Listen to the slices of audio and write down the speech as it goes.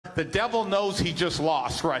The devil knows he just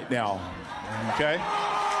lost right now. Okay?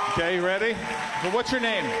 Okay, you ready? So what's your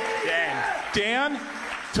name? Dan. Dan?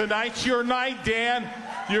 Tonight's your night, Dan.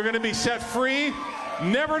 You're going to be set free.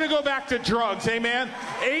 Never to go back to drugs, amen?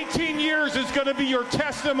 18 years is going to be your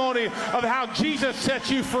testimony of how Jesus set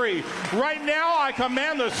you free. Right now, I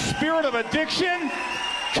command the spirit of addiction,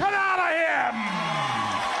 come out of him!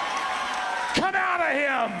 Come out of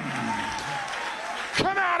him!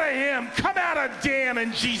 Come out of him! Come out of Dan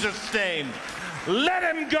in Jesus' name. Let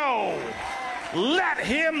him go. Let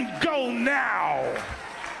him go now.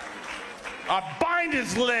 I bind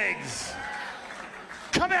his legs.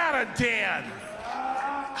 Come out of Dan.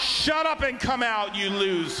 Shut up and come out, you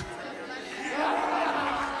lose.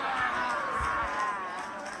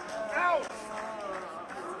 Out.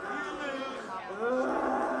 You lose.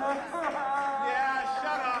 Yeah,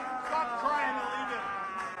 shut up. Stop crying and leave him.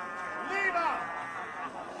 Leave him.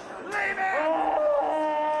 Leave him.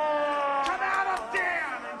 Come out of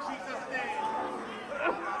Dan in Jesus' name.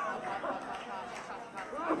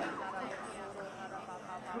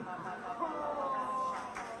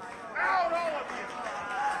 Out, all of you.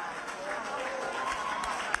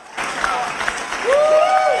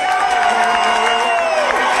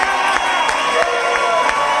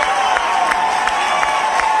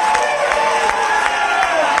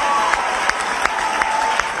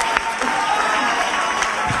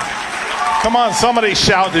 Come on, somebody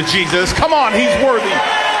shout to Jesus. Come on, he's worthy.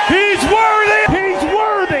 He's worthy. He's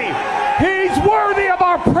worthy. He's worthy of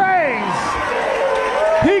our praise.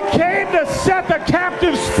 He came to set the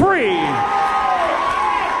captives free.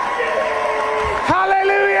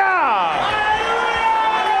 Hallelujah.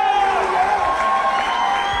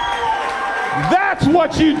 That's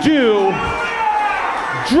what you do.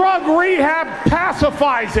 Drug rehab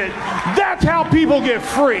pacifies it. That's how people get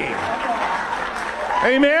free.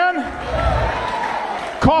 Amen.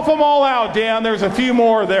 Cough them all out, Dan. There's a few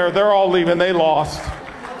more there. They're all leaving. They lost.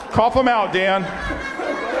 Cough them out, Dan.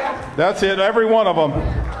 That's it. Every one of them.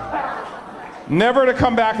 Never to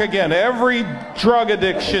come back again. Every drug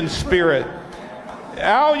addiction spirit.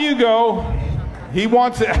 Out you go. He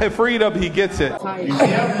wants it. Freedom. He gets it. You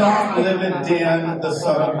can't not live in Dan, the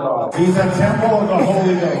Son of God. He's a temple of the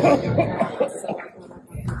Holy Ghost.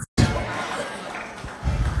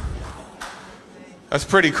 That's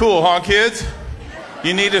pretty cool, huh, kids?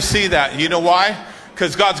 You need to see that. You know why?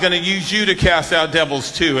 Because God's going to use you to cast out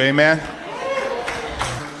devils too. Amen?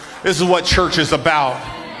 This is what church is about.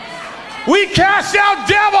 We cast out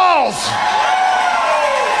devils!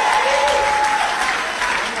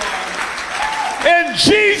 And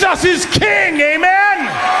Jesus is King. Amen?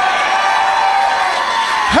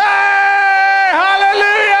 Hey!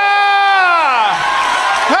 Hallelujah!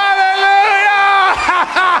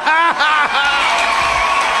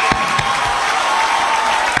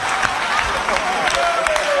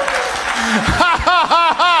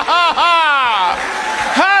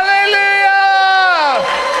 Hallelujah!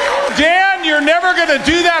 Dan, you're never going to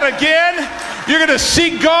do that again. You're going to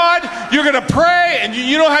seek God. You're going to pray. And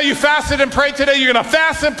you know how you fasted and prayed today? You're going to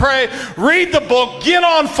fast and pray, read the book, get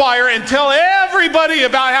on fire, and tell everybody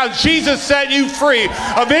about how Jesus set you free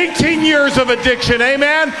of 18 years of addiction.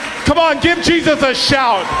 Amen? Come on, give Jesus a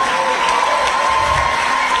shout.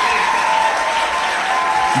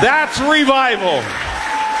 That's revival.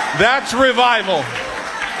 That's revival.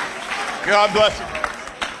 God bless you.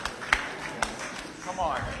 Come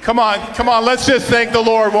on. Come on. Come on. Let's just thank the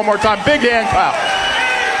Lord one more time. Big hand clap.